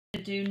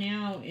to do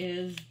now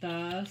is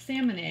the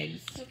salmon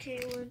eggs.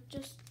 Okay, we're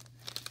just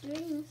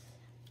doing this.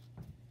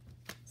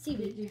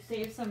 Did you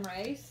save some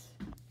rice?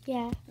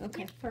 Yeah.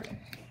 Okay,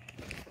 perfect.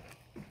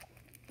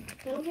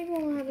 I don't think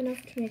we'll have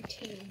enough to make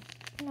two.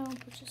 No,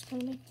 we're just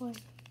gonna make one.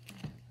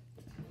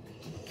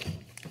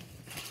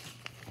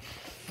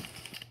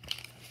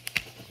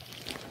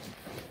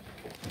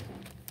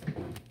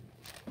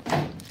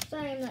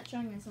 Sorry, I'm not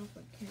showing myself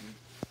what camera.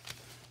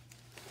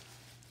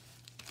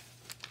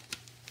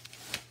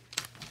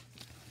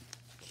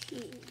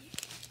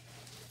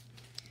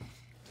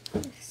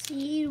 The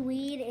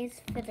seaweed is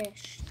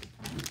finished.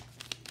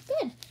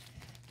 Good.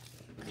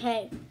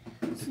 Okay.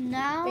 So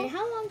now. Wait,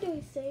 how long do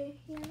we stay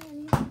here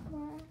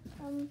anymore?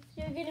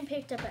 You're getting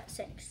picked up at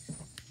 6.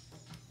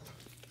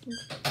 So.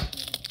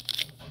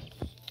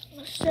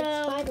 It's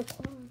 5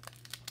 o'clock.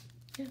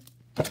 Yeah.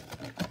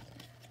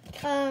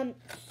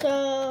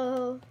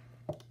 So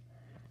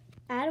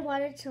add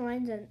water to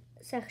lines in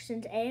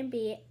sections A and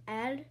B.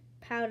 Add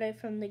powder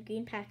from the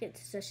green packet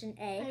to section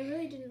A. I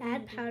really didn't.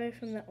 Add powder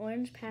from the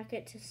orange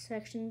packet to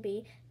section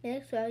B.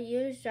 Mix well.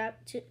 Use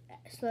drop to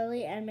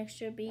slowly add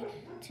mixture B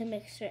to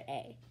mixture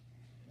A.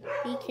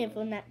 Be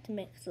careful not to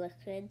mix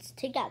liquids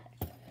together.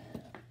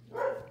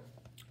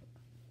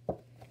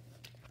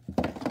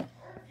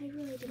 I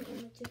really didn't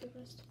want to do the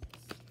rest of this.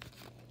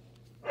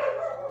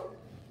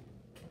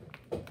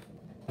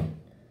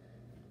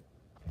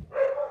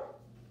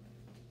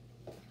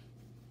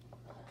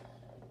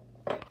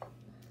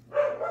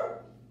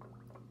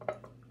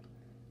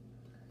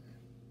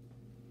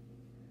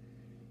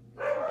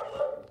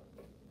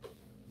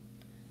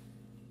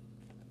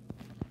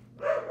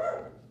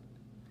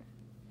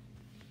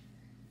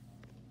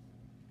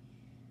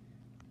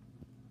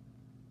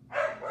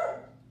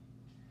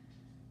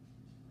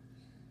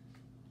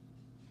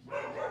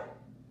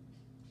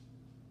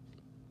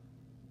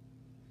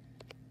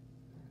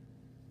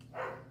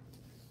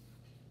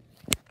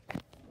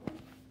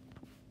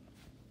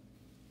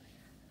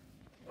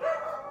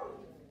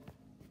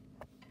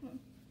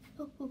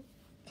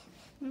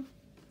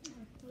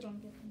 We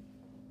don't get them.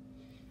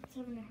 It's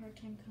having a hard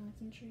time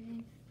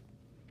concentrating.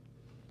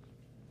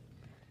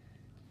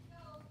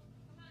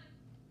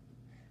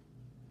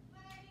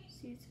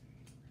 See, it's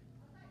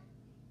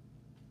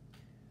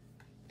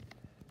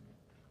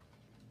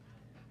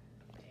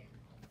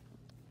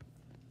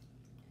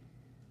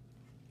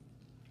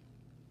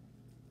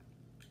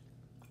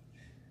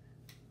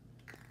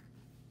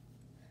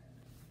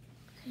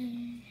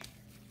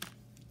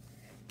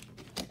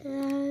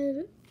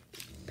add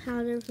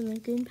powder from the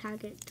green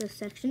packet to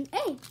section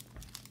A.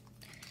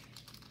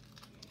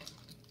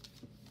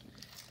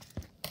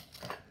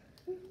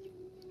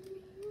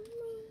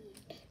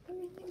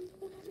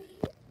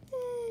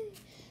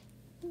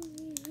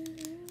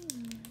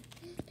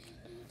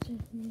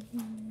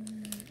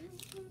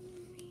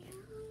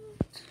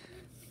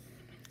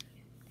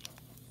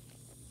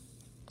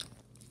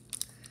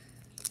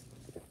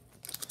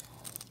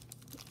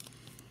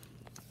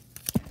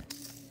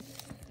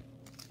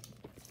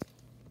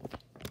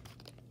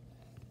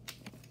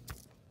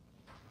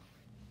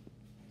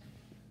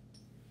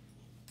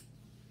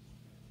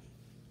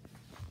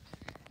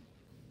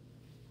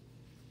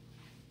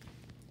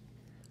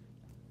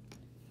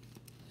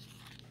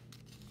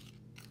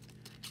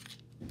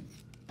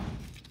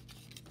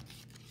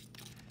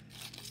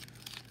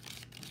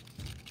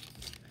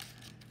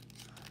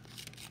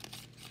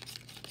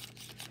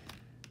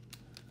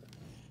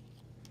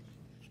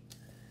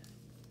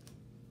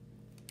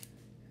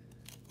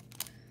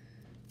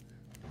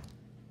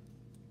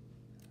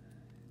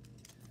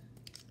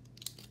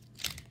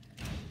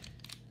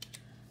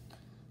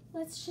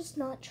 Let's just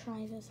not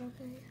try this,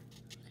 okay?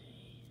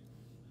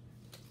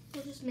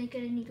 We'll just make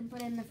it and you can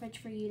put it in the fridge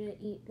for you to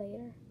eat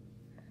later.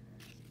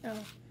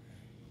 Oh.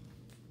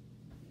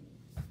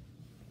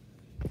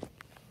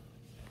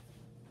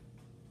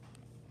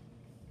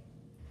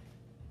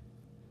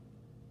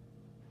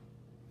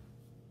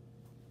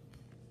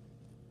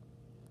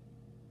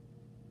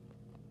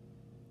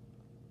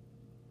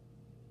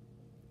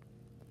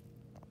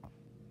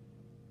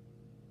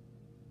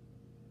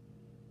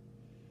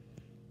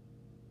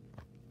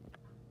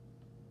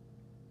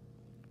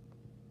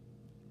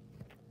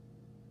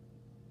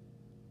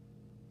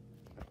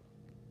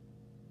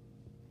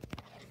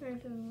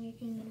 If I'm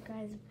making you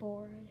guys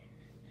bored.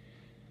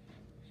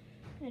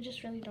 I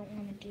just really don't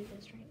want to do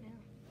this right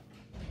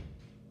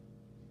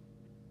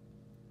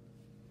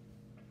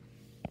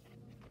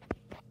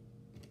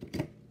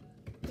now.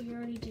 We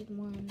already did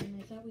one,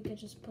 and I thought we could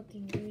just put the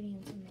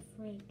ingredients in the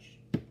fridge.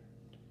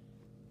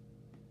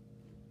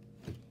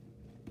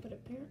 But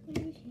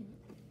apparently we can't.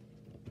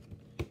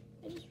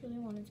 I just really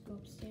wanted to go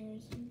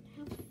upstairs and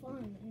have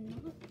fun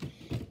and not.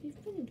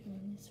 We've been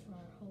doing this for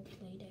our whole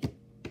play day.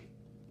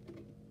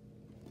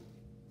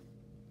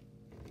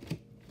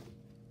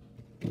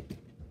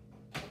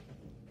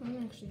 I'm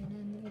actually going to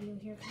end the video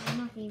here because I'm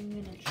not even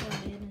going to try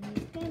it, and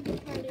it's going to be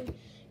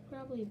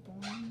probably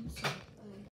boring, so